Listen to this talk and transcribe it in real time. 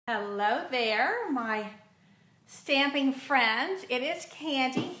Hello there, my stamping friends. It is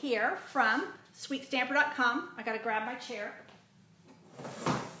Candy here from sweetstamper.com. I gotta grab my chair.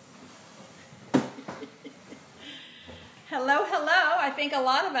 Hello, hello. I think a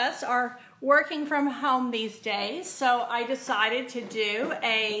lot of us are working from home these days, so I decided to do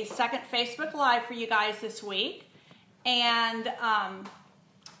a second Facebook Live for you guys this week. And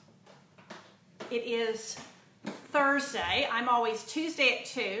it is Thursday. I'm always Tuesday at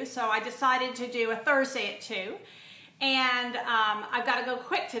 2, so I decided to do a Thursday at 2. And I've got to go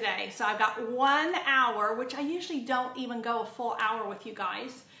quick today, so I've got 1 hour, which I usually don't even go a full hour with you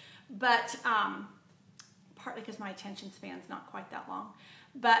guys, but partly because my attention span's not quite that long.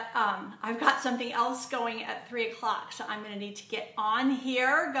 But I've got something else going at 3 o'clock, so I'm going to need to get on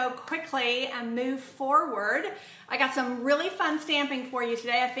here, go quickly, and move forward. I got some really fun stamping for you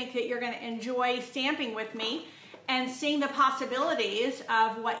today. I think that you're going to enjoy stamping with me and seeing the possibilities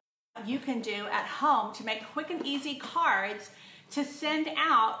of what you can do at home to make quick and easy cards to send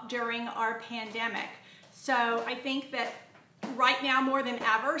out during our pandemic. So I think that right now more than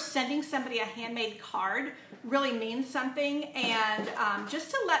ever, sending somebody a handmade card really means something, and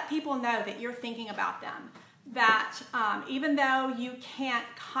just to let people know that you're thinking about them, that even though you can't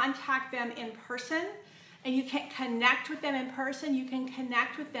contact them in person and you can't connect with them in person, you can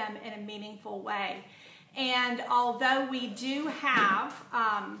connect with them in a meaningful way. And although we do have,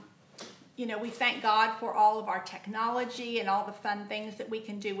 you know, we thank God for all of our technology and all the fun things that we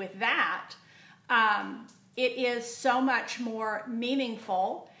can do with that, it is so much more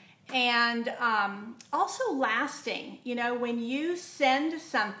meaningful and also lasting. You know, when you send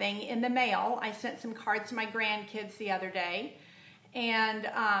something in the mail, I sent some cards to my grandkids the other day, and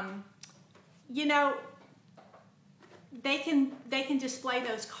you know, they can display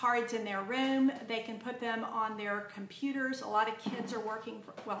those cards in their room. They can put them on their computers. A lot of kids are working,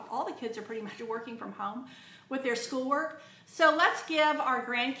 well, all the kids are pretty much working from home with their schoolwork. So let's give our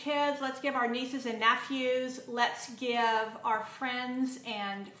grandkids, let's give our nieces and nephews, let's give our friends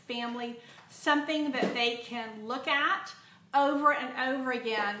and family something that they can look at over and over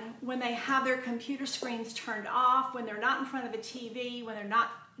again when they have their computer screens turned off, when they're not in front of a TV, when they're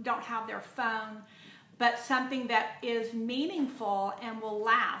don't have their phone, but something that is meaningful and will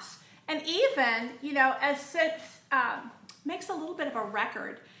last. And even, you know, as it makes a little bit of a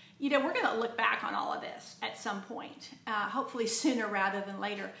record. You know, we're going to look back on all of this at some point, hopefully sooner rather than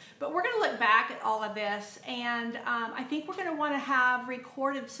later. But we're going to look back at all of this, and I think we're going to want to have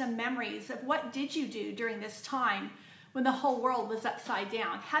recorded some memories of what did you do during this time when the whole world was upside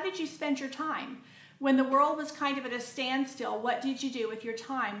down. How did you spend your time? When the world was kind of at a standstill, what did you do with your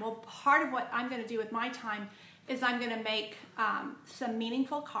time? Well, part of what I'm going to do with my time is I'm going to make some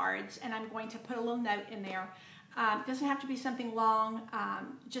meaningful cards, and I'm going to put a little note in there. It doesn't have to be something long,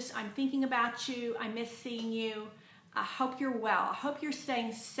 just I'm thinking about you, I miss seeing you, I hope you're well, I hope you're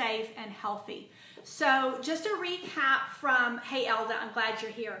staying safe and healthy. So just a recap from, hey Elda, I'm glad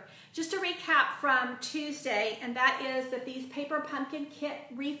you're here. Just a recap from Tuesday, and that is that these paper pumpkin kit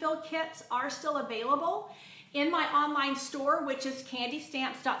refill kits are still available in my online store, which is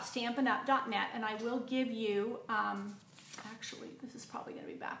candystamps.stampinup.net, and I will give you, actually, this is probably going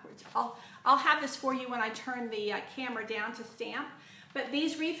to be backwards. I'll have this for you when I turn the camera down to stamp. But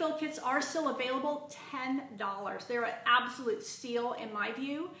these refill kits are still available, $10. They're an absolute steal in my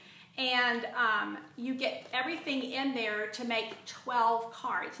view. And you get everything in there to make 12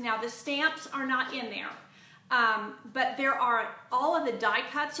 cards. Now the stamps are not in there, but there are, all of the die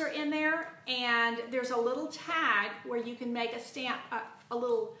cuts are in there, and there's a little tag where you can make a stamp, a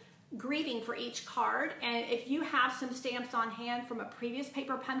little greeting for each card. And if you have some stamps on hand from a previous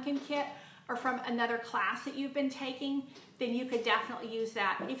paper pumpkin kit or from another class that you've been taking, then you could definitely use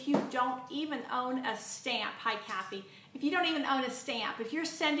that. If you don't even own a stamp, hi Kathy, if you don't even own a stamp, if you're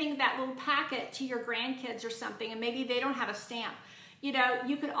sending that little packet to your grandkids or something and maybe they don't have a stamp, you know,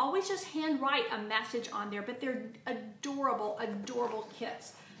 you could always just handwrite a message on there, but they're adorable, adorable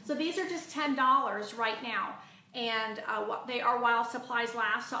kits. So these are just $10 right now. And they are while supplies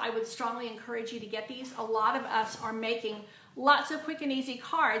last, so I would strongly encourage you to get these. A lot of us are making lots of quick and easy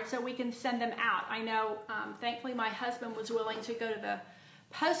cards so we can send them out. I know, thankfully my husband was willing to go to the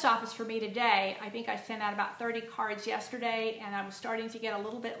post office for me today. I think I sent out about 30 cards yesterday, and I was starting to get a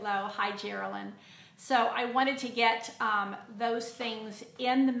little bit low. Hi, Geraldine. So I wanted to get those things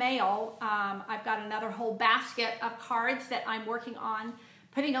in the mail. I've got another whole basket of cards that I'm working on,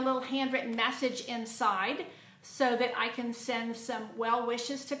 putting a little handwritten message inside, so that I can send some well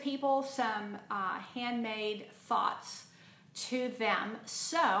wishes to people, some handmade thoughts to them.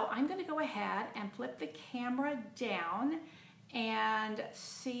 So I'm going to go ahead and flip the camera down and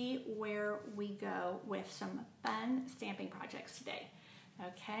see where we go with some fun stamping projects today.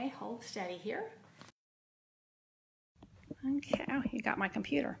 Okay, hold steady here. Okay, oh, you got my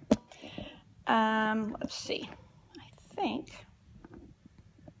computer. Let's see. I think.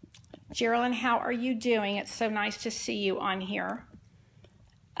 Geraldine, how are you doing? It's so nice to see you on here.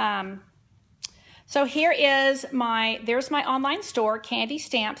 So here is there's my online store,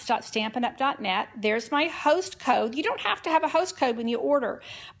 candystamps.stampinup.net. There's my host code. You don't have to have a host code when you order,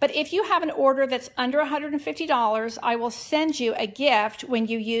 but if you have an order that's under $150, I will send you a gift when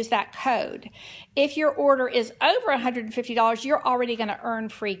you use that code. If your order is over $150, you're already going to earn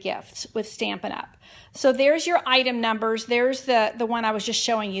free gifts with Stampin' Up. So there's your item numbers. There's the one I was just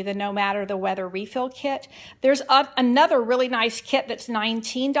showing you, the No Matter the Weather refill kit. There's another really nice kit that's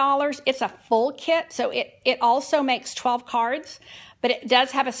 $19. It's a full kit, so it also makes 12 cards, but it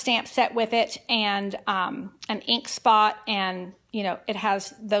does have a stamp set with it and an ink spot, and it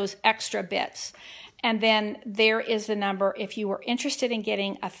has those extra bits. And then there is the number if you were interested in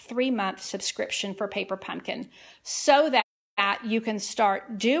getting a 3-month subscription for Paper Pumpkin, so that you can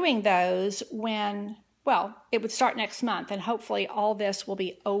start doing those when, well, it would start next month, and hopefully all this will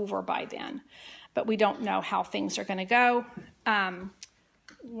be over by then. But we don't know how things are going to go.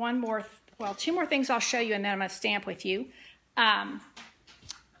 Two more things I'll show you, and then I'm going to stamp with you.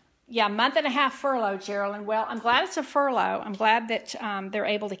 Yeah, month and a half furlough, Geraldine. Well, I'm glad it's a furlough. I'm glad that they're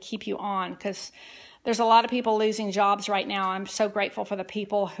able to keep you on, because there's a lot of people losing jobs right now. I'm so grateful for the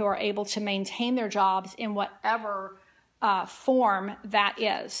people who are able to maintain their jobs in whatever form that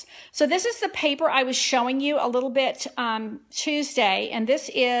is. So this is the paper I was showing you a little bit Tuesday, and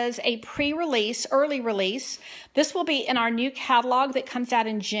this is a pre-release, early release. This will be in our new catalog that comes out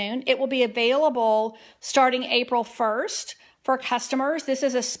in June. It will be available starting April 1st for customers. This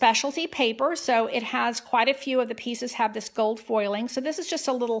is a specialty paper, so it has quite a few of the pieces have this gold foiling. So this is just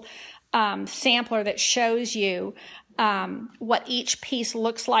a little sampler that shows you what each piece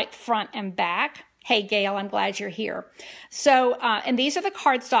looks like front and back. Hey, Gail, I'm glad you're here. So, and these are the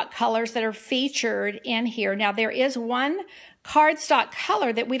cardstock colors that are featured in here. Now, there is one cardstock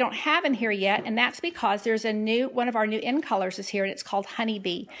color that we don't have in here yet, and that's because there's one of our new in colors is here, and it's called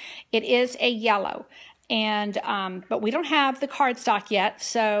Honeybee. It is a yellow. And, but we don't have the cardstock yet,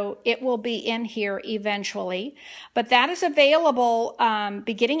 so it will be in here eventually. But that is available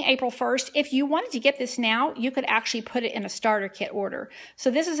beginning April 1st. If you wanted to get this now, you could actually put it in a starter kit order.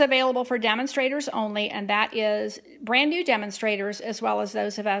 So this is available for demonstrators only, and that is brand new demonstrators as well as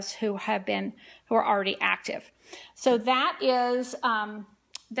those of us who are already active. So that is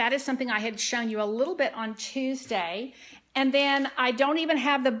something I had shown you a little bit on Tuesday. And then I don't even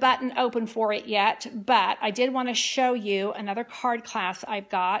have the button open for it yet, but I did want to show you another card class I've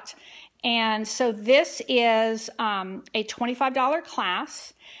got. And so this is a $25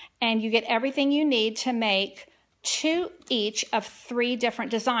 class, and you get everything you need to make 2 each of 3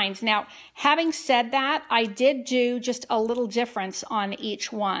 different designs. Now, having said that, I did do just a little difference on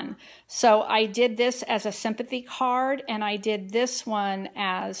each one. So I did this as a sympathy card, and I did this one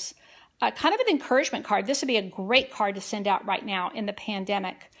as kind of an encouragement card. This would be a great card to send out right now in the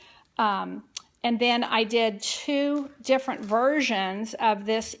pandemic. And then I did 2 different versions of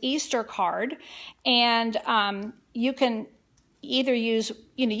this Easter card. And you can either use,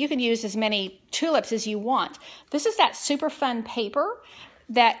 you can use as many tulips as you want. This is that super fun paper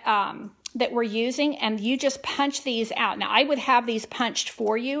that we're using, and you just punch these out. Now, I would have these punched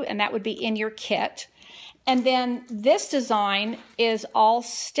for you, and that would be in your kit. And then this design is all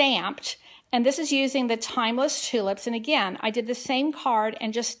stamped, and this is using the Timeless Tulips. And again, I did the same card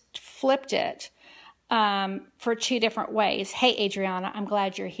and just flipped it for 2 different ways. Hey, Adriana, I'm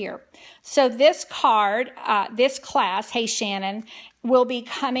glad you're here. So this card, this class, hey, Shannon, will be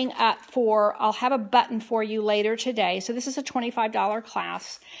coming up I'll have a button for you later today. So this is a $25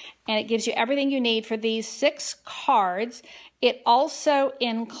 class, and it gives you everything you need for these 6 cards. It also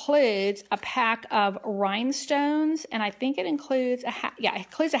includes a pack of rhinestones, and I think it includes a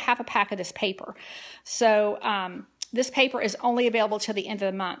half a pack of this paper. So this paper is only available till the end of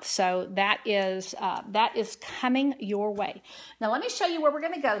the month, so that is coming your way. Now let me show you where we're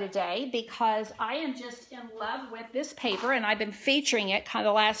going to go today, because I am just in love with this paper, and I've been featuring it kind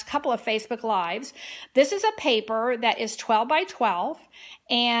of the last couple of Facebook Lives. This is a paper that is 12 by 12,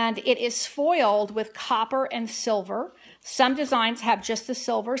 and it is foiled with copper and silver. Some designs have just the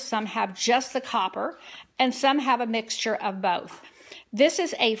silver, some have just the copper, and some have a mixture of both. This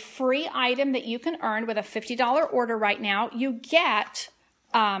is a free item that you can earn with a $50 order right now. You get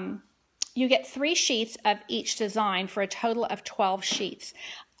 3 sheets of each design for a total of 12 sheets.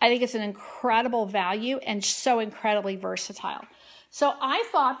 I think it's an incredible value and so incredibly versatile. So I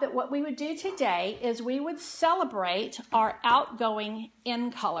thought that what we would do today is we would celebrate our outgoing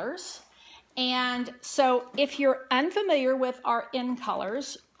in colors. And so if you're unfamiliar with our in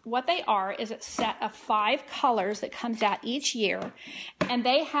colors, what they are is a set of 5 colors that comes out each year, and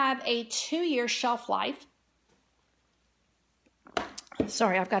they have a 2-year shelf life.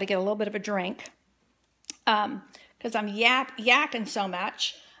 Sorry, I've got to get a little bit of a drink because I'm yakking so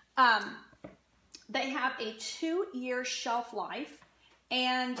much. They have a 2-year shelf life,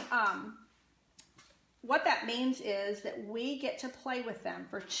 and what that means is that we get to play with them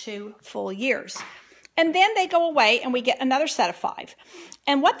for 2 full years. And then they go away and we get another set of 5.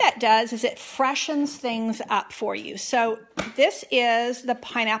 And what that does is it freshens things up for you. So this is the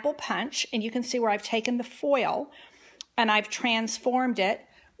Pineapple Punch, and you can see where I've taken the foil and I've transformed it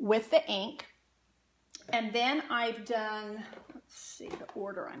with the ink. And then I've done, let's see the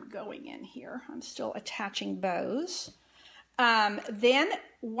order I'm going in here. I'm still attaching bows. Then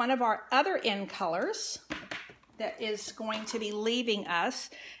one of our other in colors that is going to be leaving us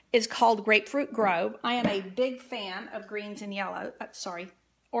is called Grapefruit Grove. I am a big fan of greens and yellow,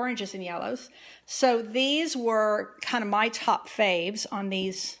 oranges and yellows. So these were kind of my top faves on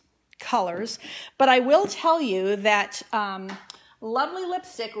these colors. But I will tell you that Lovely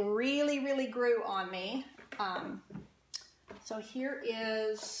Lipstick really, really grew on me. So here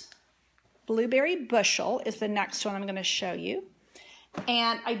is Blueberry Bushel is the next one I'm going to show you.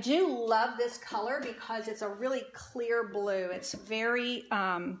 And I do love this color because it's a really clear blue. It's very,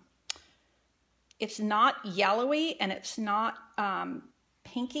 it's not yellowy and it's not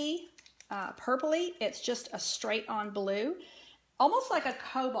pinky, purpley. It's just a straight on blue, almost like a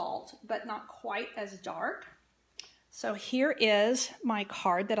cobalt, but not quite as dark. So here is my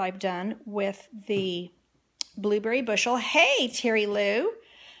card that I've done with the Blueberry Bushel. Hey, Terry Lou.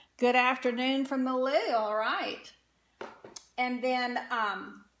 Good afternoon from the Lou. All right. And then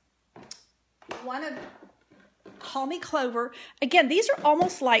one of Call Me Clover. Again, these are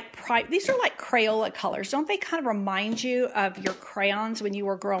almost like these are like Crayola colors. Don't they kind of remind you of your crayons when you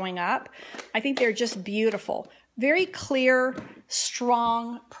were growing up? I think they're just beautiful. Very clear,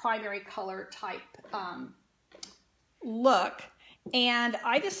 strong primary color type look. And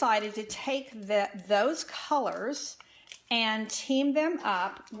I decided to take those colors and team them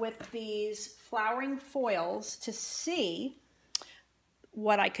up with these flowering foils to see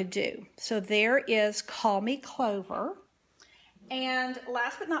what I could do. So there is Call Me Clover. And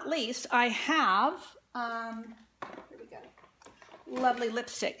last but not least, I have, here we go, Lovely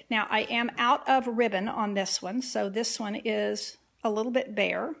Lipstick. Now I am out of ribbon on this one, so this one is a little bit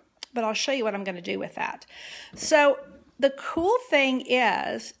bare, but I'll show you what I'm going to do with that. So the cool thing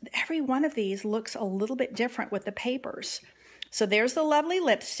is every one of these looks a little bit different with the papers. So there's the Lovely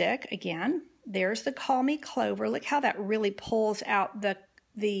Lipstick again. There's the Call Me Clover. Look how that really pulls out the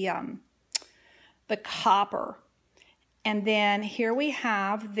copper. And then here we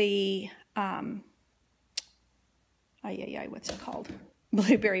have the what's it called?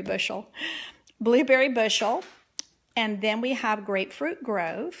 Blueberry Bushel. Blueberry Bushel. And then we have Grapefruit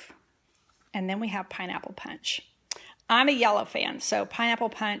Grove. And then we have Pineapple Punch. I'm a yellow fan, so Pineapple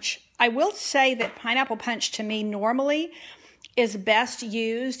Punch. I will say that Pineapple Punch to me normally is best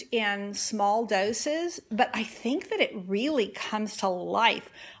used in small doses, but I think that it really comes to life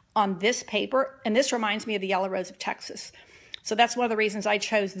on this paper, and this reminds me of the Yellow Rose of Texas. So that's one of the reasons I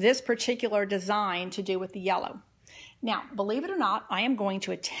chose this particular design to do with the yellow. Now, believe it or not, I am going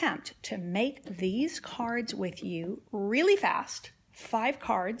to attempt to make these cards with you really fast, 5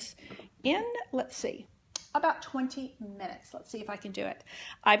 cards in, let's see, about 20 minutes. Let's see if I can do it.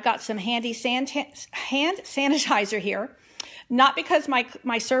 I've got some handy hand sanitizer here. Not because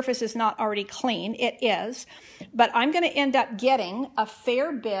my surface is not already clean, it is, but I'm going to end up getting a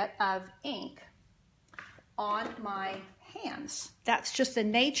fair bit of ink on my hands. That's just the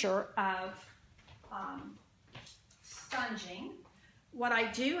nature of sponging. What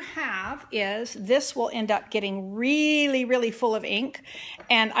I do have is this will end up getting really, really full of ink,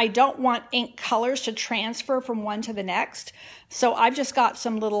 and I don't want ink colors to transfer from one to the next, so I've just got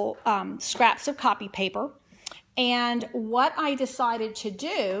some little scraps of copy paper. And what I decided to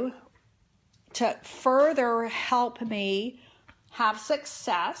do to further help me have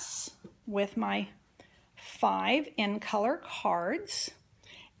success with my 5 in color cards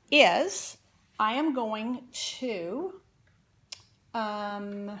is I am going to,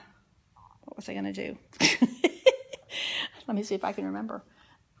 what was I going to do? Let me see if I can remember.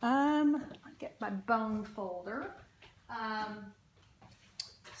 I'll get my bone folder.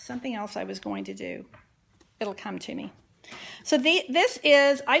 Something else I was going to do. It'll come to me. So this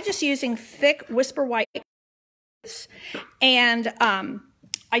is, I'm just using thick Whisper White, and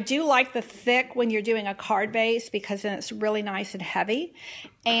I do like the thick when you're doing a card base because then it's really nice and heavy.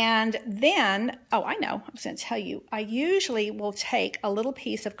 And then, oh, I know, I was going to tell you, I usually will take a little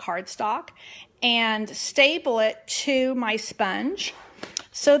piece of cardstock and staple it to my sponge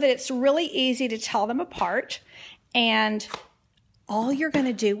so that it's really easy to tell them apart. And all you're going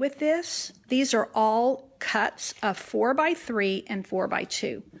to do with this, these are all cuts of 4x3 and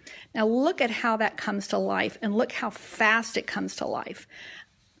 4x2. Now look at how that comes to life, and look how fast it comes to life.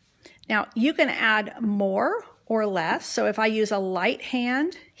 Now you can add more or less. So if I use a light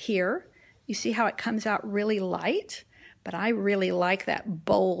hand here, you see how it comes out really light, but I really like that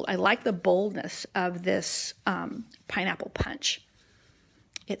bold. I like the boldness of this pineapple punch.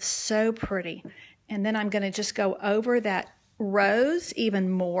 It's so pretty. And then I'm going to just go over that rose even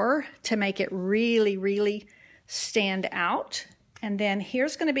more to make it really, really stand out. And then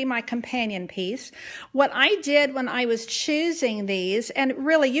here's going to be my companion piece. What I did when I was choosing these, and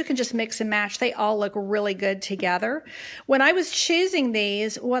really you can just mix and match, they all look really good together. When I was choosing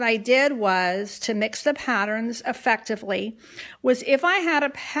these, what I did was to mix the patterns effectively, was if I had a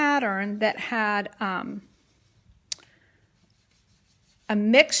pattern that had a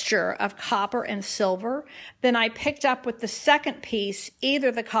mixture of copper and silver, then I picked up with the second piece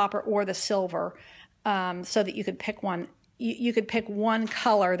either the copper or the silver, so that you could pick one. You could pick one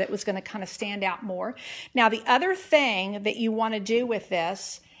color that was going to kind of stand out more. Now, the other thing that you want to do with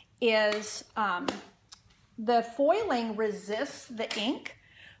this is the foiling resists the ink,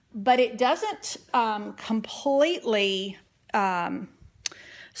 but it doesn't completely, some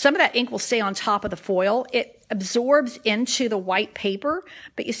of that ink will stay on top of the foil. It absorbs into the white paper,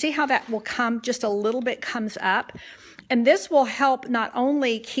 but you see how that will come, just a little bit comes up. And this will help not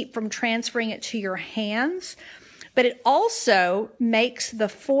only keep from transferring it to your hands, but it also makes the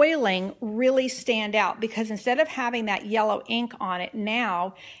foiling really stand out, because instead of having that yellow ink on it,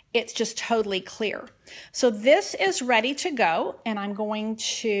 now it's just totally clear. So this is ready to go, and I'm going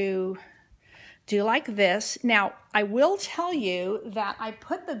to do like this. Now, I will tell you that I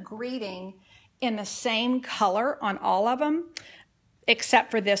put the greeting in the same color on all of them,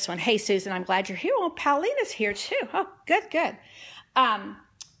 except for this one. Hey, Susan, I'm glad you're here. Oh, Paulina's here too. Oh, good, good.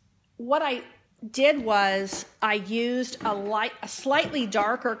 What I did was I used a slightly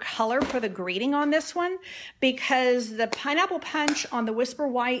darker color for the greeting on this one, because the pineapple punch on the Whisper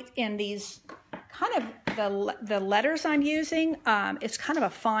White in these kind of the letters I'm using, it's kind of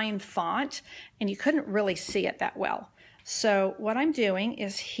a fine font, and you couldn't really see it that well. So what I'm doing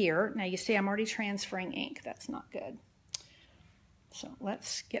is here, now you see I'm already transferring ink. That's not good. So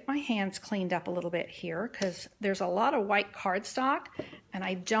let's get my hands cleaned up a little bit here, because there's a lot of white cardstock, and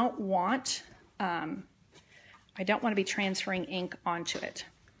I don't want to be transferring ink onto it.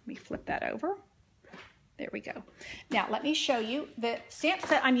 Let me flip that over. There we go. Now let me show you the stamp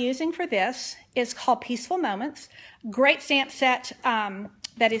set I'm using for this is called Peaceful Moments. Great stamp set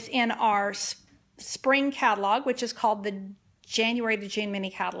that is in our spring catalog, which is called the January to June mini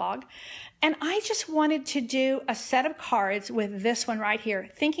catalog. And I just wanted to do a set of cards with this one right here,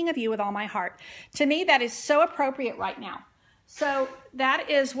 Thinking of You with All My Heart. To me, that is so appropriate right now. So that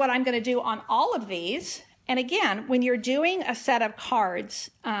is what I'm going to do on all of these. And again, when you're doing a set of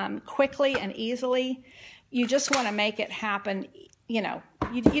cards quickly and easily, you just want to make it happen. You know,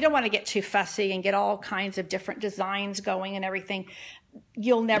 you don't want to get too fussy and get all kinds of different designs going and everything.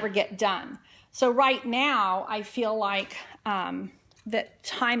 You'll never get done. So right now, I feel like that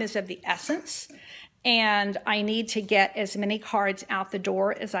time is of the essence, and I need to get as many cards out the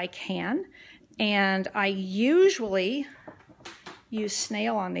door as I can. And I usually use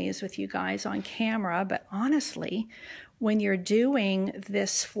snail on these with you guys on camera, but honestly, when you're doing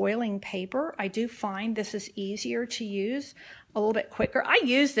this foiling paper, I do find this is easier to use, a little bit quicker. I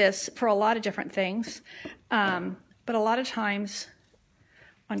use this for a lot of different things, but a lot of times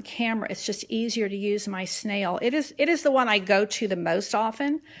on camera, it's just easier to use my snail. It is the one I go to the most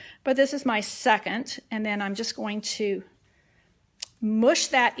often, but this is my second, and then I'm just going to mush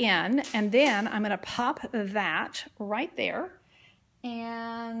that in, and then I'm going to pop that right there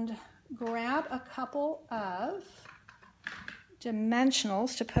and grab a couple of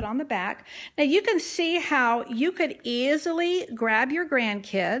dimensionals to put on the back. Now you can see how you could easily grab your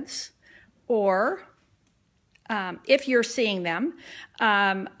grandkids, or if you're seeing them.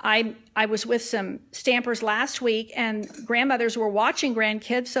 I was with some stampers last week, and grandmothers were watching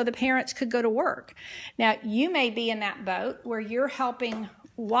grandkids so the parents could go to work. Now, you may be in that boat where you're helping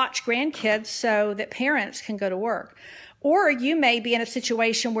watch grandkids so that parents can go to work. Or you may be in a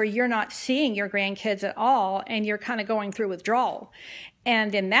situation where you're not seeing your grandkids at all and you're kind of going through withdrawal.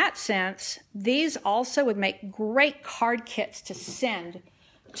 And in that sense, these also would make great card kits to send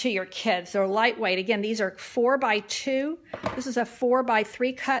to your kids. They're lightweight. Again, these are 4x2. This is a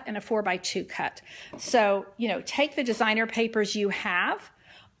 4x3 cut and a 4x2 cut. So, you know, take the designer papers you have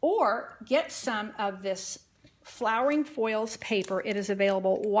or get some of this flowering foils paper. It is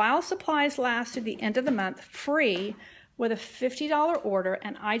available while supplies last to the end of the month, free with a $50 order,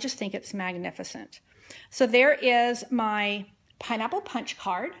 and I just think it's magnificent. So there is my pineapple punch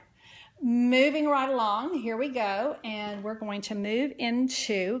card. Moving right along, here we go, and we're going to move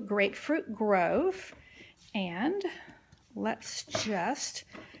into Grapefruit Grove, and let's just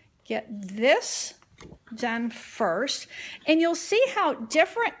get this done first. And you'll see how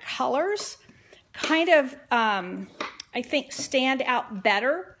different colors kind of, I think, stand out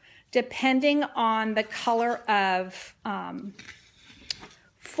better depending on the color of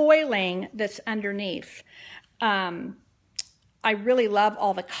foiling that's underneath. I really love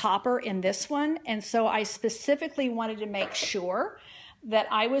all the copper in this one, and so I specifically wanted to make sure that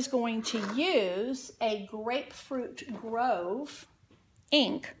I was going to use a Grapefruit Grove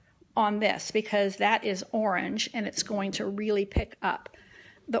ink on this because that is orange and it's going to really pick up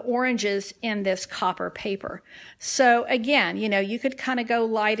the oranges in this copper paper. So again, you know, you could kind of go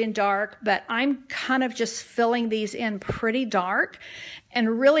light and dark, but I'm kind of just filling these in pretty dark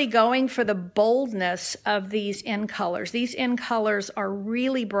and really going for the boldness of these in colors. These in colors are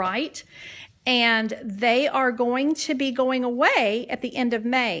really bright and they are going to be going away at the end of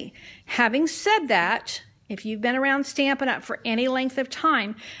May. Having said that, if you've been around Stampin' Up! For any length of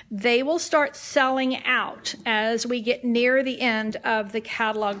time, they will start selling out as we get near the end of the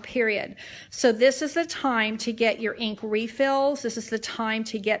catalog period. So this is the time to get your ink refills. This is the time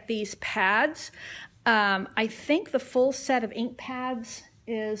to get these pads. I think the full set of ink pads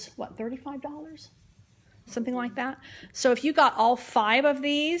is, what, $35? Something like that. So if you got all 5 of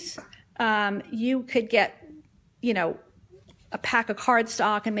these, you could get, you know, a pack of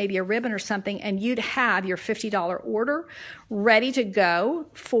cardstock and maybe a ribbon or something, and you'd have your $50 order ready to go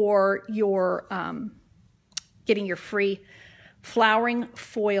for your getting your free flowering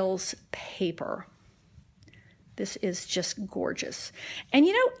foils paper. This is just gorgeous. And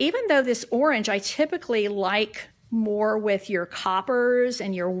you know, even though this orange I typically like more with your coppers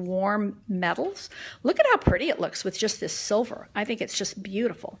and your warm metals, look at how pretty it looks with just this silver. I think it's just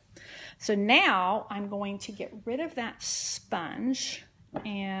beautiful. So now I'm going to get rid of that sponge,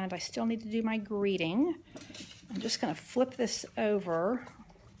 and I still need to do my greeting. I'm just going to flip this over.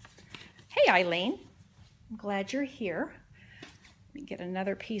 Hey, Eileen. I'm glad you're here. Let me get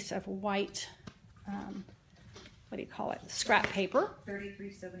another piece of white, what do you call it, scrap paper.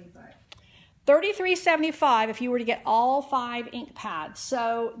 $33.75. $33.75 if you were to get all 5 ink pads.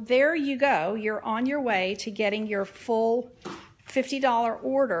 So there you go. You're on your way to getting your full $50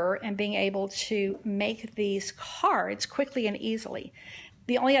 order and being able to make these cards quickly and easily.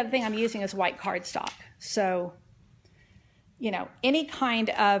 The only other thing I'm using is white cardstock. So, you know, any kind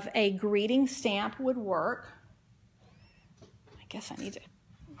of a greeting stamp would work. I guess I need to,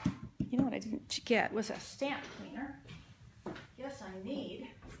 you know what I didn't get was a stamp cleaner. Yes, I need.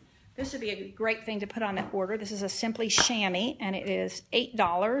 This would be a great thing to put on that order. This is a Simply Chamois, and it is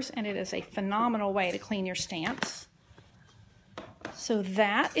 $8, and it is a phenomenal way to clean your stamps. So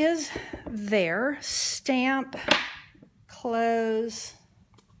that is there. Stamp, close,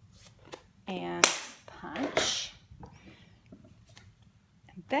 and punch.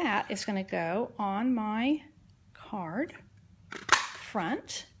 And that is going to go on my card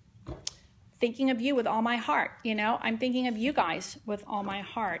front. Thinking of you with all my heart, you know, I'm thinking of you guys with all my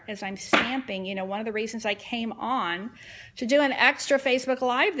heart as I'm stamping. You know, one of the reasons I came on to do an extra Facebook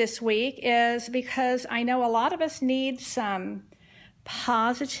Live this week is because I know a lot of us need some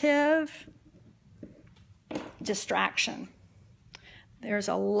positive distraction. There's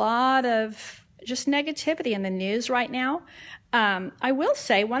a lot of just negativity in the news right now. I will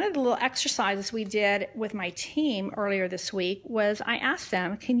say one of the little exercises we did with my team earlier this week was I asked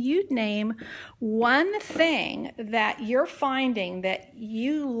them, can you name one thing that you're finding that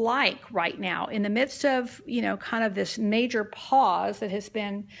you like right now in the midst of, you know, kind of this major pause that has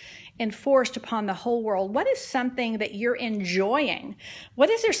been enforced upon the whole world? What is something that you're enjoying? What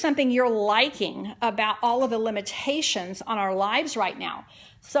is there something you're liking about all of the limitations on our lives right now?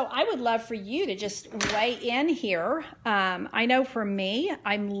 So I would love for you to just weigh in here. I know for me,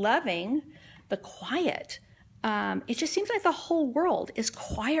 I'm loving the quiet. It just seems like the whole world is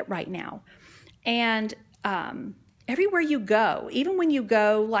quiet right now. And everywhere you go, even when you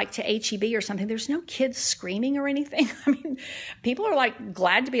go like to H-E-B or something, there's no kids screaming or anything. I mean, people are like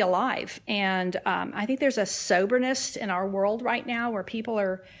glad to be alive. And I think there's a soberness in our world right now where people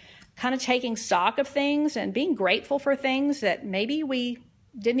are kind of taking stock of things and being grateful for things that maybe we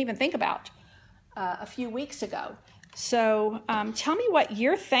didn't even think about a few weeks ago. So tell me what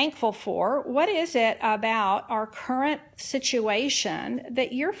you're thankful for. What is it about our current situation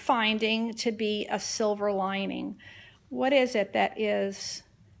that you're finding to be a silver lining? What is it that is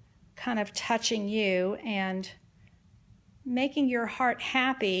kind of touching you and making your heart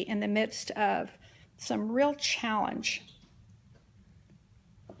happy in the midst of some real challenge?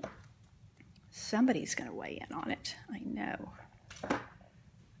 Somebody's going to weigh in on it, I know. Let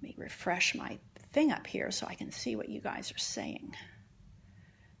me refresh my thing up here so I can see what you guys are saying.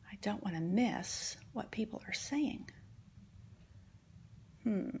 I don't want to miss what people are saying.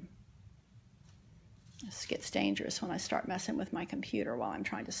 This gets dangerous when I start messing with my computer while I'm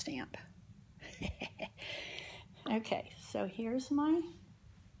trying to stamp. Okay, so here's my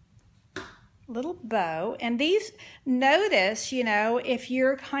little bow. And these, notice, you know, if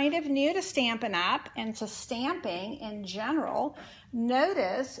you're kind of new to Stampin' Up and to stamping in general,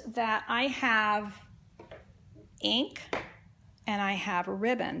 notice that I have ink and I have a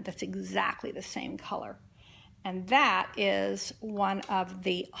ribbon that's exactly the same color. And that is one of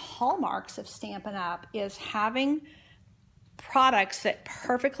the hallmarks of Stampin' Up, is having products that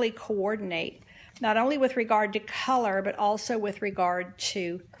perfectly coordinate, not only with regard to color, but also with regard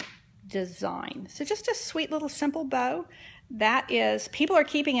to design. So just a sweet little simple bow. That is, people are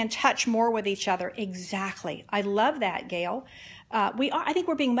keeping in touch more with each other. Exactly. I love that, Gail. I think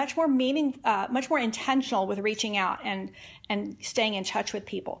we're being much more intentional with reaching out and staying in touch with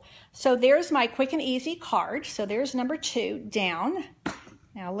people. So there's my quick and easy card. So there's number 2 down.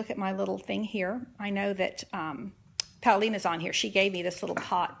 Now look at my little thing here. I know that Paulina's on here. She gave me this little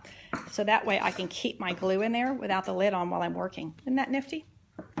pot. So that way I can keep my glue in there without the lid on while I'm working. Isn't that nifty?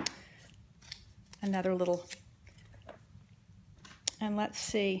 Another little, and let's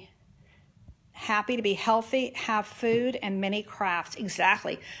see. Happy to be healthy, have food, and many crafts.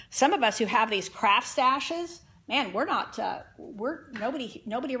 Exactly. Some of us who have these craft stashes, man, we're not.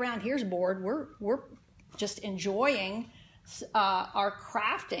 Nobody around here is bored. We're just enjoying our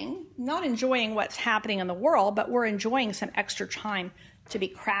crafting. Not enjoying what's happening in the world, but we're enjoying some extra time to be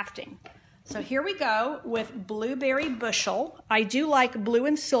crafting. So here we go with Blueberry Bushel. I do like blue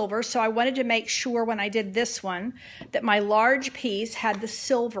and silver, so I wanted to make sure when I did this one that my large piece had the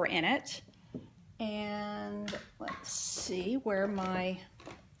silver in it. And let's see where I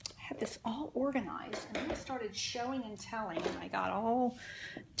had this all organized, and then I started showing and telling, and I got all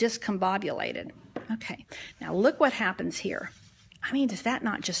discombobulated. Okay, now look what happens here. I mean, does that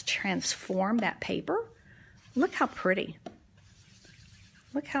not just transform that paper? Look how pretty.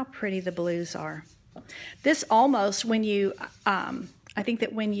 Look how pretty the blues are. This almost, when you, I think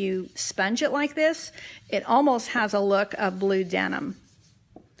that when you sponge it like this, it almost has a look of blue denim.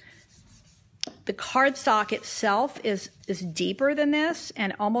 The cardstock itself is deeper than this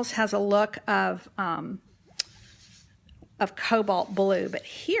and almost has a look of cobalt blue. But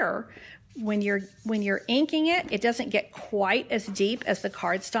here, when you're inking it, it doesn't get quite as deep as the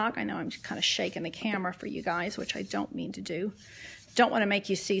cardstock. I know I'm just kind of shaking the camera for you guys, which I don't mean to do. Don't want to make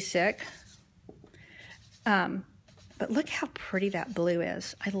you seasick. But look how pretty that blue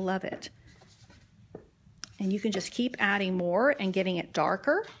is. I love it. And you can just keep adding more and getting it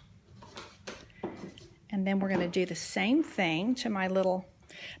darker. And then we're going to do the same thing to my little...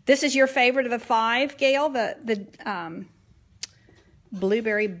 This is your favorite of the 5, Gail, the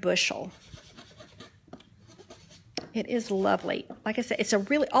Blueberry Bushel. It is lovely. Like I said, it's a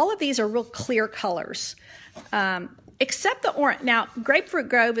really... All of these are real clear colors. Except the orange. Now, Grapefruit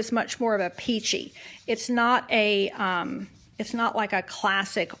Grove is much more of a peachy. It's not a... it's not like a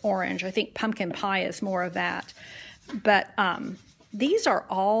classic orange. I think Pumpkin Pie is more of that. But... these are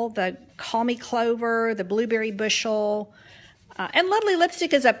all the Call Me Clover, the Blueberry Bushel, and Lovely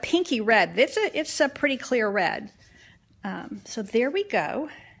Lipstick is a pinky red. It's a pretty clear red. So there we go.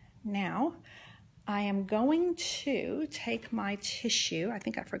 Now, I am going to take my tissue. I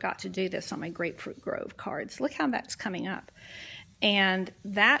think I forgot to do this on my Grapefruit Grove cards. Look how that's coming up. And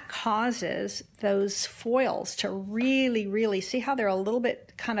that causes those foils to really, really, see how they're a little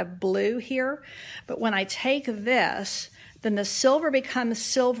bit kind of blue here? But when I take this, then the silver becomes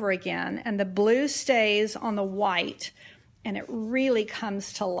silver again, and the blue stays on the white, and it really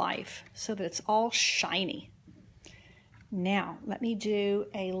comes to life so that it's all shiny. Now, let me do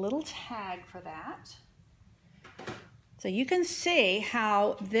a little tag for that. So you can see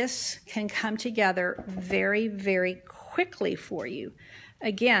how this can come together very, very quickly for you.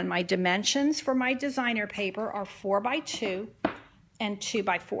 Again, my dimensions for my designer paper are 4x2 and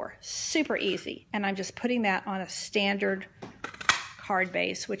 2x4. Super easy. And I'm just putting that on a standard card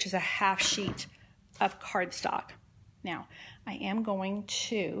base, which is a half sheet of cardstock. Now, I am going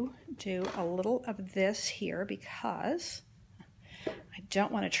to do a little of this here because I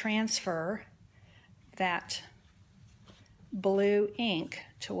don't want to transfer that blue ink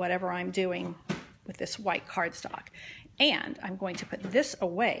to whatever I'm doing with this white cardstock. And I'm going to put this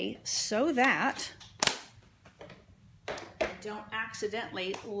away so that I don't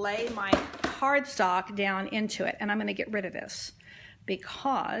accidentally lay my cardstock down into it. And I'm going to get rid of this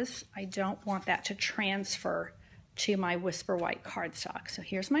because I don't want that to transfer to my Whisper White cardstock. So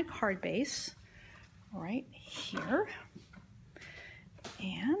here's my card base right here.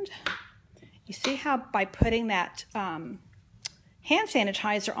 And you see how by putting that hand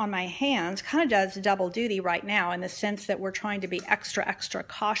sanitizer on my hands kind of does double duty right now in the sense that we're trying to be extra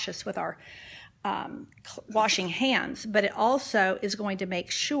cautious with our washing hands, but it also is going to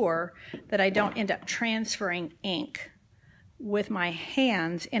make sure that I don't end up transferring ink with my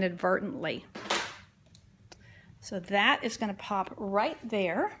hands inadvertently. So that is going to pop right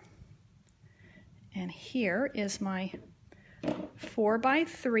there. And here is my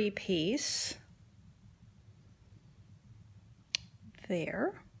 4x3 piece.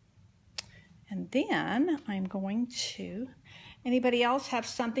 There. And then I'm going to, anybody else have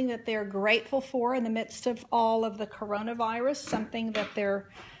something that they're grateful for in the midst of all of the coronavirus, something that they're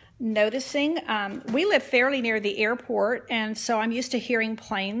noticing? We live fairly near the airport, and so I'm used to hearing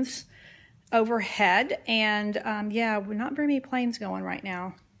planes overhead, and yeah, we're not very many planes going right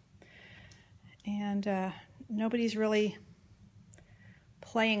now. And nobody's really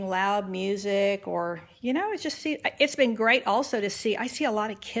playing loud music or, you know, it's been great also to see, I see a lot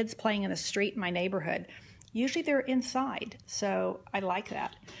of kids playing in the street in my neighborhood. Usually they're inside, so I like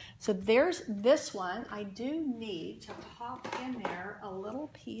that. So there's this one. I do need to pop in there a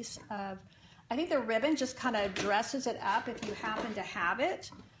little piece of, I think the ribbon just kind of dresses it up if you happen to have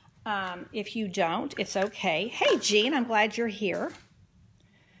it. If you don't, it's okay. Hey, Jean, I'm glad you're here.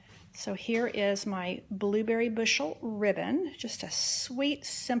 So here is my blueberry bushel ribbon, just a sweet,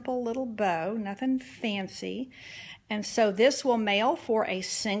 simple little bow, nothing fancy. And so this will mail for a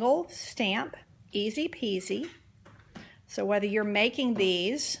single stamp, easy peasy. So whether you're making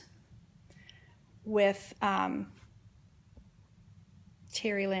these with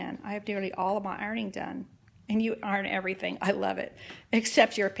Terry Lynn, I have nearly all of my ironing done. And you iron everything. I love it,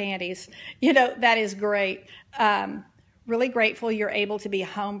 except your panties. You know, that is great. Really grateful you're able to be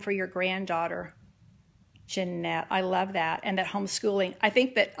home for your granddaughter, Jeanette. I love that. And that homeschooling. I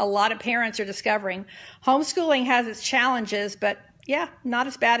think that a lot of parents are discovering homeschooling has its challenges, but yeah, not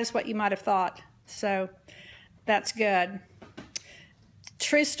as bad as what you might have thought. So that's good.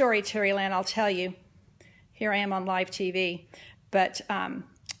 True story, Terry Lynn, I'll tell you. Here I am on live TV. But,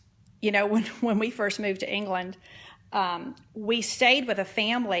 you know, when we first moved to England, we stayed with a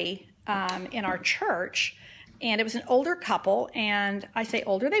family in our church. And it was an older couple, and I say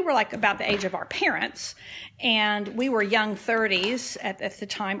older, they were like about the age of our parents. And we were young 30s at the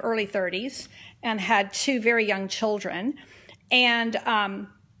time, early 30s, and had two very young children. And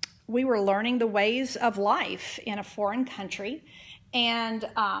we were learning the ways of life in a foreign country. And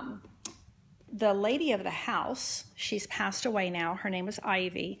the lady of the house, she's passed away now, her name is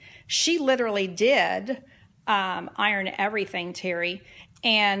Ivy. She literally did iron everything, Terry.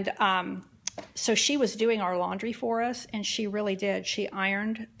 And so she was doing our laundry for us, and she really did. She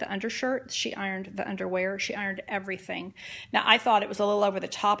ironed the undershirts, she ironed the underwear, she ironed everything. Now, I thought it was a little over the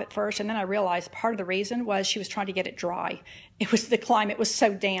top at first, and then I realized part of the reason was she was trying to get it dry. It was the climate was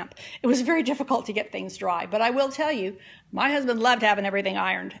so damp. It was very difficult to get things dry. But I will tell you, my husband loved having everything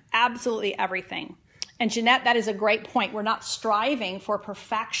ironed, absolutely everything. And Jeanette, that is a great point. We're not striving for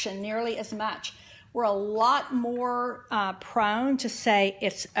perfection nearly as much. We're a lot more prone to say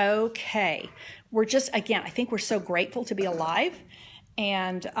it's okay. We're just, again, I think we're so grateful to be alive,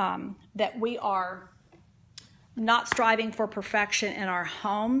 and that we are not striving for perfection in our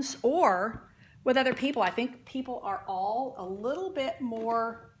homes or with other people. I think people are all a little bit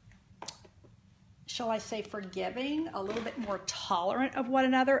more, shall I say, forgiving, a little bit more tolerant of one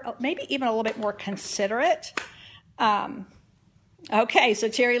another, maybe even a little bit more considerate. Okay, so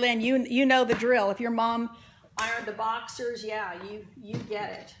Terry Lynn, you know the drill. If your mom ironed the boxers, yeah, you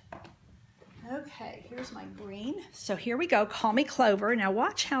get it. Okay, here's my green. So here we go. Call me Clover. Now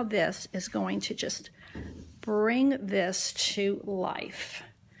watch how this is going to just bring this to life.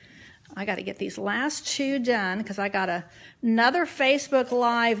 I got to get these last two done because I got another Facebook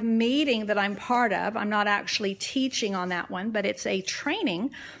Live meeting that I'm part of. I'm not actually teaching on that one, but it's a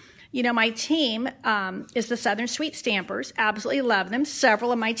training. You know, my team is the Southern Sweet Stampers. Absolutely love them.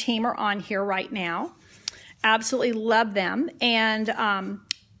 Several of my team are on here right now. Absolutely love them. And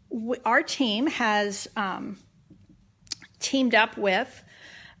our team has teamed up with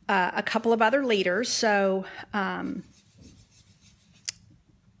a couple of other leaders. So I'll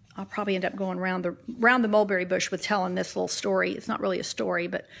probably end up going around the mulberry bush with telling this little story. It's not really a story,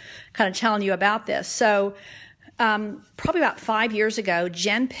 but kind of telling you about this. So probably about 5 years ago,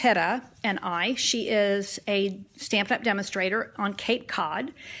 Jen Pitta and she is a Stampin' Up! Demonstrator on Cape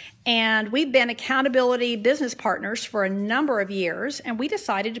Cod, and we've been accountability business partners for a number of years, and we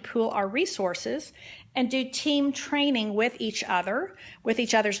decided to pool our resources and do team training with each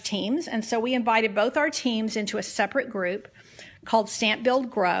other's teams. And so we invited both our teams into a separate group called Stamp Build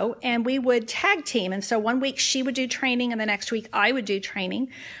Grow, and we would tag team. And so one week she would do training and the next week I would do training.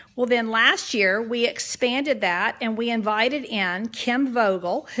 Well, then last year we expanded that and we invited in Kim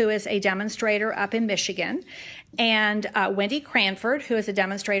Vogel, who is a demonstrator up in Michigan, and Wendy Cranford, who is a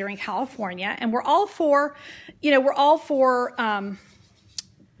demonstrator in California. And we're all for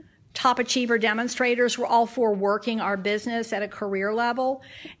top achiever demonstrators. We're all for working our business at a career level.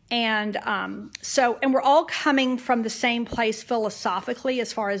 And we're all coming from the same place philosophically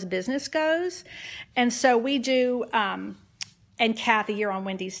as far as business goes. And so we do, and Kathy, you're on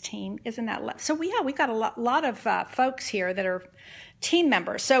Wendy's team. Isn't that, so we've got a lot of folks here that are team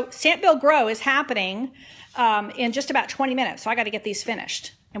members. So Stamp Build Grow is happening in just about 20 minutes. So I got to get these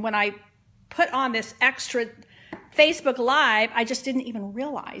finished. And when I put on this extra Facebook Live, I just didn't even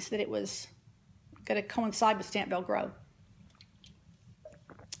realize that it was going to coincide with Stamp Build Grow.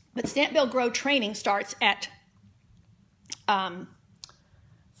 But Stamp Build Grow training starts at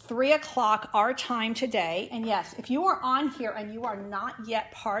 3 o'clock our time today. And yes, if you are on here and you are not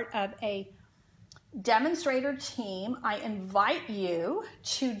yet part of a demonstrator team, I invite you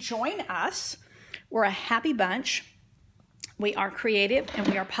to join us. We're a happy bunch. We are creative and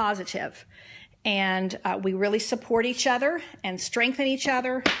we are positive. And we really support each other and strengthen each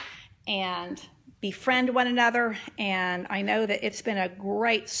other and befriend one another. And I know that it's been a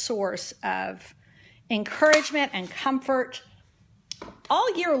great source of encouragement and comfort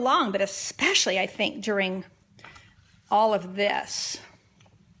all year long, but especially, I think, during all of this.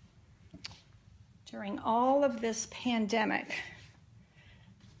 During all of this pandemic.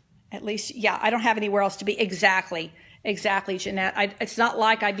 At least, yeah, I don't have anywhere else to be. Exactly, Jeanette. It's not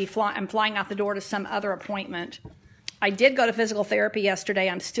like I'm flying out the door to some other appointment. I did go to physical therapy yesterday.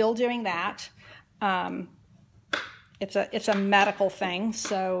 I'm still doing that. It's a medical thing,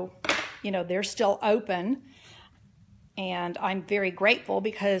 so they're still open, and I'm very grateful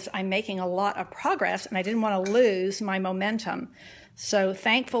because I'm making a lot of progress, and I didn't want to lose my momentum. So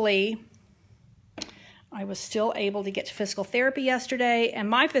thankfully, I was still able to get to physical therapy yesterday, and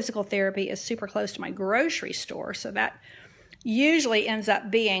my physical therapy is super close to my grocery store, so that usually ends up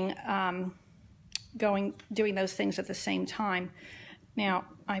being doing those things at the same time. Now,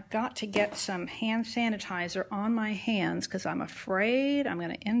 I've got to get some hand sanitizer on my hands because I'm afraid I'm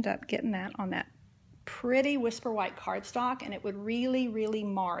going to end up getting that on that pretty Whisper White cardstock, and it would really, really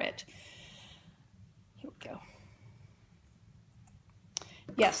mar it. Here we go.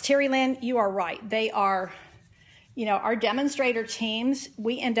 Yes, Terry Lynn, you are right. They are, our demonstrator teams,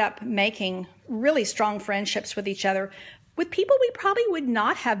 we end up making really strong friendships with each other, with people we probably would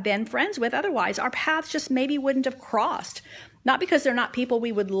not have been friends with otherwise. Our paths just maybe wouldn't have crossed. Not because they're not people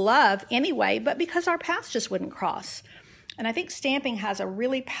we would love anyway, but because our paths just wouldn't cross. And I think stamping has a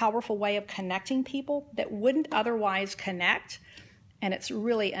really powerful way of connecting people that wouldn't otherwise connect, and it's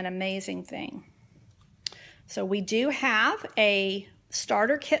really an amazing thing. So we do have a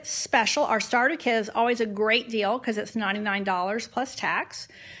starter kit special. Our starter kit is always a great deal because it's $99 plus tax,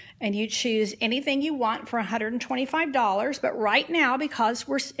 and you choose anything you want for $125. But right now, because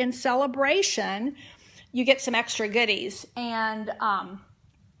we're in celebration, you get some extra goodies, and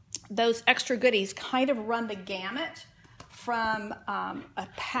those extra goodies kind of run the gamut from a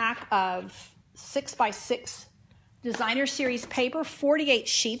pack of 6x6 designer series paper, 48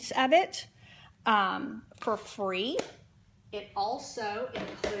 sheets of it for free. It also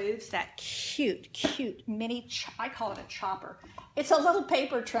includes that cute mini, I call it a chopper. It's a little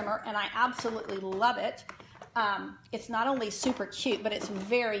paper trimmer, and I absolutely love it. It's not only super cute, but it's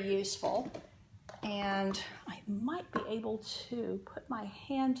very useful. And I might be able to put my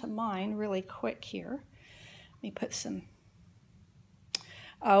hand to mine really quick here. Let me put some.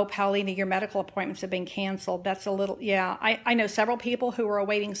 Oh, Paulina, your medical appointments have been canceled. That's a little, yeah. I know several people who are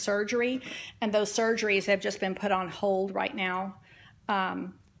awaiting surgery, and those surgeries have just been put on hold right now. I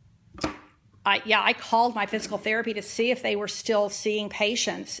called my physical therapy to see if they were still seeing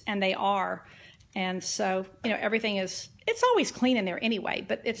patients, and they are. And so, everything it's always clean in there anyway,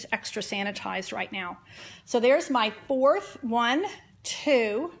 but it's extra sanitized right now. So there's my fourth 1,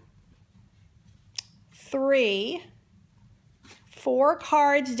 2, 3, 4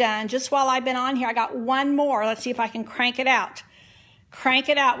 cards done. Just while I've been on here, I got one more. Let's see if I can crank it out. Crank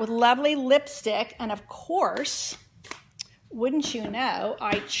it out with lovely lipstick. And of course, wouldn't you know,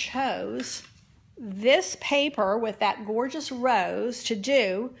 I chose this paper with that gorgeous rose to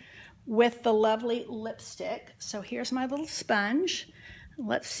do with the lovely lipstick. So here's my little sponge.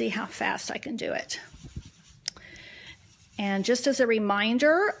 Let's see how fast I can do it. And just as a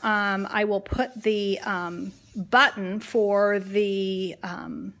reminder, I will put the button for the,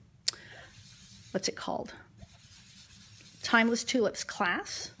 what's it called? Timeless Tulips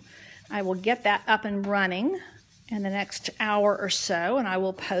class. I will get that up and running in the next hour or so, and I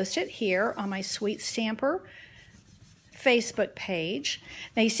will post it here on my Sweet Stamper Facebook page.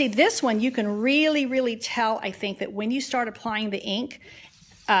 Now you see this one, you can really, really tell, I think, that when you start applying the ink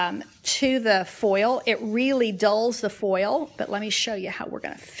to the foil, it really dulls the foil. But let me show you how we're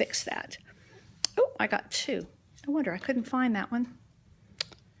going to fix that. Oh, I got 2. I wonder, I couldn't find that one.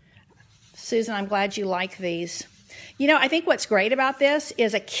 Susan, I'm glad you like these. I think what's great about this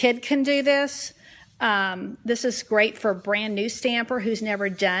is a kid can do this. This is great for a brand new stamper who's never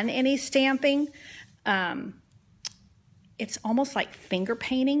done any stamping. It's almost like finger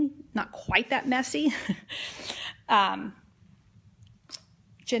painting, not quite that messy.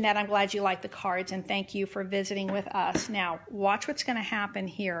 Jeanette, I'm glad you like the cards, and thank you for visiting with us. Now, watch what's going to happen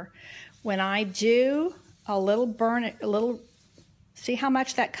here. When I do a little burn, see how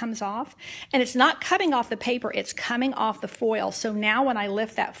much that comes off? And it's not cutting off the paper, it's coming off the foil. So now when I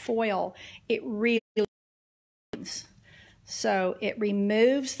lift that foil, it really moves. So it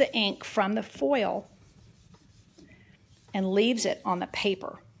removes the ink from the foil and leaves it on the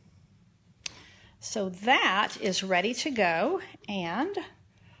paper. So that is ready to go, and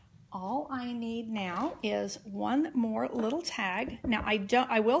all I need now is one more little tag. Now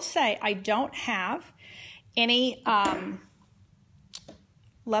I will say I don't have any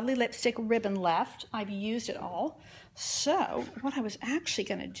lovely lipstick ribbon left. I've used it all. So what I was actually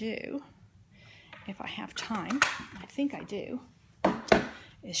going to do, if I have time, I think I do,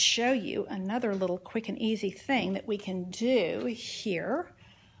 is show you another little quick and easy thing that we can do here.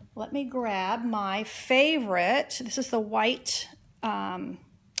 Let me grab my favorite. This is the white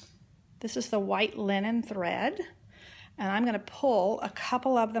linen thread, and I'm going to pull a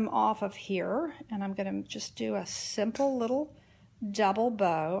couple of them off of here, and I'm going to just do a simple little double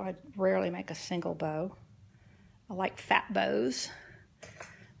bow. I rarely make a single bow. I like fat bows.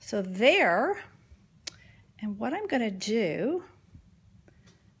 So there, and what I'm going to do,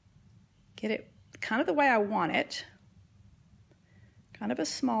 get it kind of the way I want it, kind of a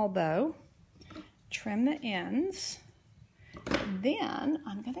small bow, trim the ends, and then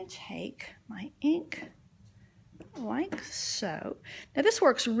I'm going to take my ink like so. Now this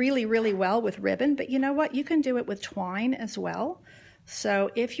works really, really well with ribbon, but you know what? You can do it with twine as well. So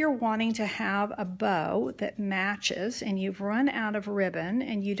if you're wanting to have a bow that matches and you've run out of ribbon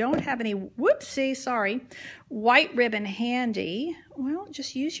and you don't have any, white ribbon handy, well,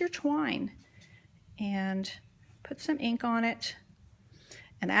 just use your twine and put some ink on it.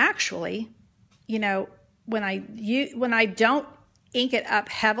 And actually, when I don't ink it up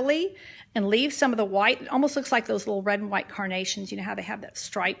heavily and leave some of the white, it almost looks like those little red and white carnations. You know how they have that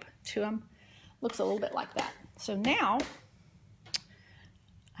stripe to them? Looks a little bit like that. So now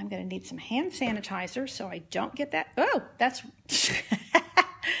I'm going to need some hand sanitizer so I don't get that. Oh, that's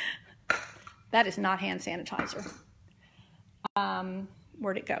that is not hand sanitizer.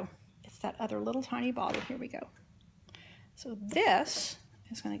 Where'd it go? It's that other little tiny bottle. Here we go. So this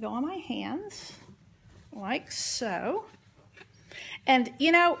is going to go on my hands like so. And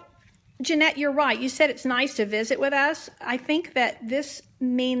Jeanette, you're right. You said it's nice to visit with us. I think that this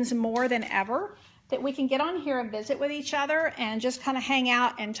means more than ever that we can get on here and visit with each other and just kind of hang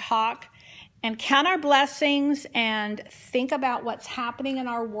out and talk and count our blessings and think about what's happening in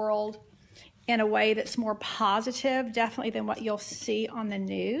our world in a way that's more positive, definitely, than what you'll see on the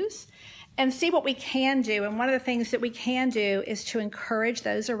news, and see what we can do. And one of the things that we can do is to encourage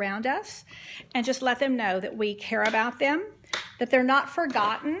those around us and just let them know that we care about them, that they're not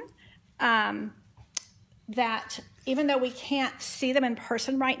forgotten, that even though we can't see them in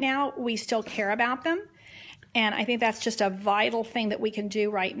person right now, we still care about them. And I think that's just a vital thing that we can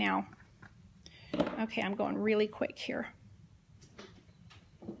do right now. Okay, I'm going really quick here.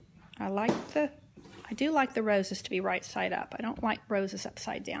 I do like the roses to be right side up. I don't like roses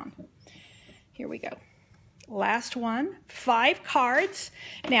upside down. Here we go. Last one, 5 cards.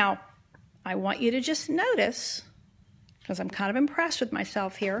 Now, I want you to just notice, because I'm kind of impressed with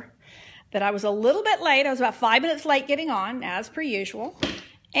myself here, that I was a little bit late. I was about 5 minutes late getting on, as per usual.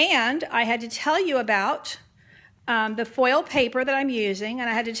 And I had to tell you about the foil paper that I'm using, and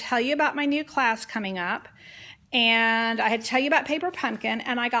I had to tell you about my new class coming up, and I had to tell you about Paper Pumpkin,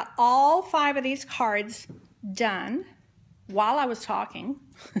 and I got all 5 of these cards done while I was talking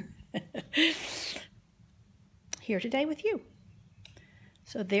here today with you.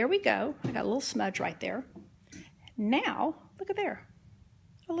 So there we go. I got a little smudge right there. Now, look at there.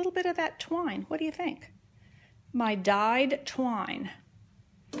 A little bit of that twine. What do you think? My dyed twine.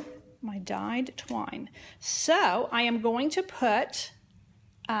 My dyed twine. So I am going to put,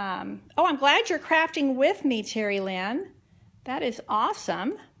 oh, I'm glad you're crafting with me, Terry Lynn. That is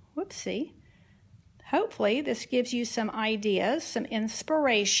awesome. Whoopsie. Hopefully this gives you some ideas, some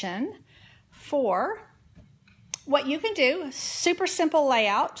inspiration for what you can do. Super simple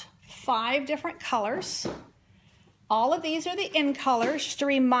layout, 5 different colors. All of these are the in colors, just a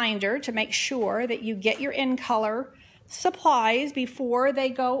reminder to make sure that you get your in color supplies before they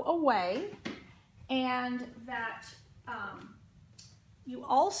go away, and that you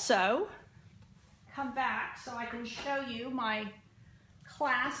also come back so I can show you my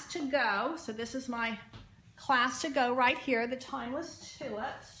class to go. So this is my class to go right here, the Timeless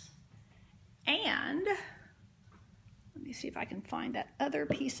Tulips. And let me see if I can find that other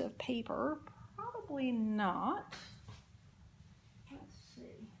piece of paper. Probably not.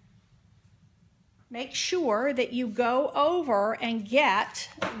 Make sure that you go over and get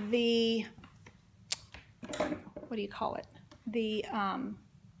the, what do you call it? The,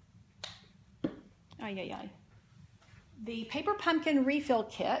 the Paper Pumpkin refill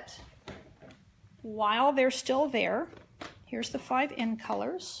kit while they're still there. Here's the 5 in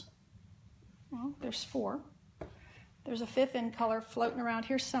colors. Well, there's 4. There's a 5th in color floating around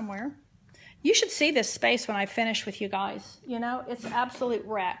here somewhere. You should see this space when I finish with you guys. You know, it's an absolute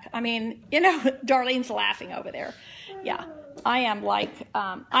wreck. I mean, you know, Darlene's laughing over there. Yeah, I am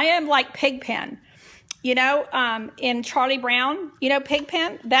like Pigpen. You know, in Charlie Brown, you know,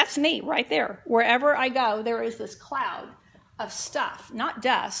 Pigpen, that's me right there. Wherever I go, there is this cloud of stuff, not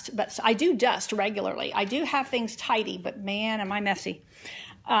dust, but I do dust regularly. I do have things tidy, but man, am I messy.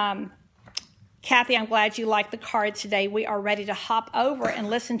 Kathy, I'm glad you liked the cards today. We are ready to hop over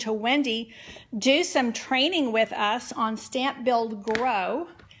and listen to Wendy do some training with us on Stamp Build Grow.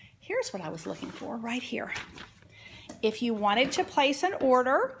 Here's what I was looking for right here. If you wanted to place an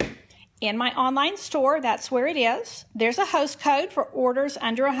order in my online store, that's where it is. There's a host code for orders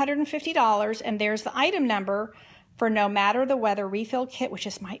under $150, and there's the item number for No Matter the Weather refill kit, which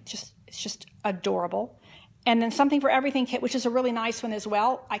is it's just adorable. And then Something for Everything kit, which is a really nice one as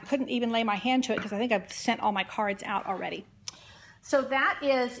well. I couldn't even lay my hand to it because I think I've sent all my cards out already. So that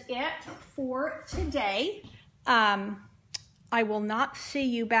is it for today. I will not see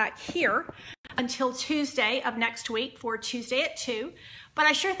you back here until Tuesday of next week for Tuesday at 2. But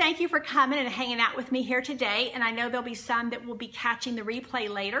I sure thank you for coming and hanging out with me here today. And I know there'll be some that will be catching the replay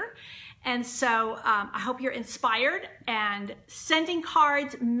later. And so I hope you're inspired and sending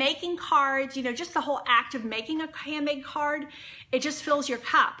cards, making cards, you know, just the whole act of making a handmade card, it just fills your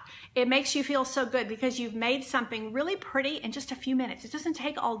cup. It makes you feel so good because you've made something really pretty in just a few minutes. It doesn't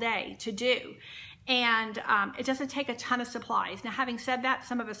take all day to do. And it doesn't take a ton of supplies. Now, having said that,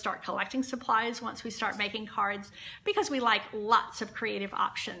 some of us start collecting supplies once we start making cards because we like lots of creative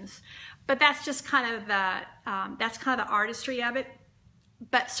options. But that's just kind of the artistry of it.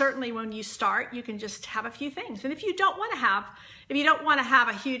 But certainly when you start, you can just have a few things. And if you don't want to have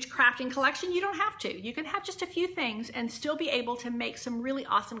a huge crafting collection, you don't have to. You can have just a few things and still be able to make some really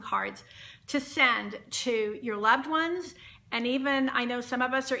awesome cards to send to your loved ones. And even, I know some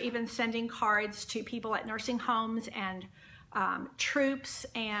of us are even sending cards to people at nursing homes and troops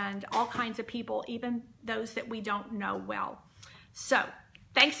and all kinds of people, even those that we don't know well. So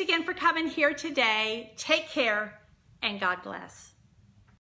thanks again for coming here today. Take care and God bless.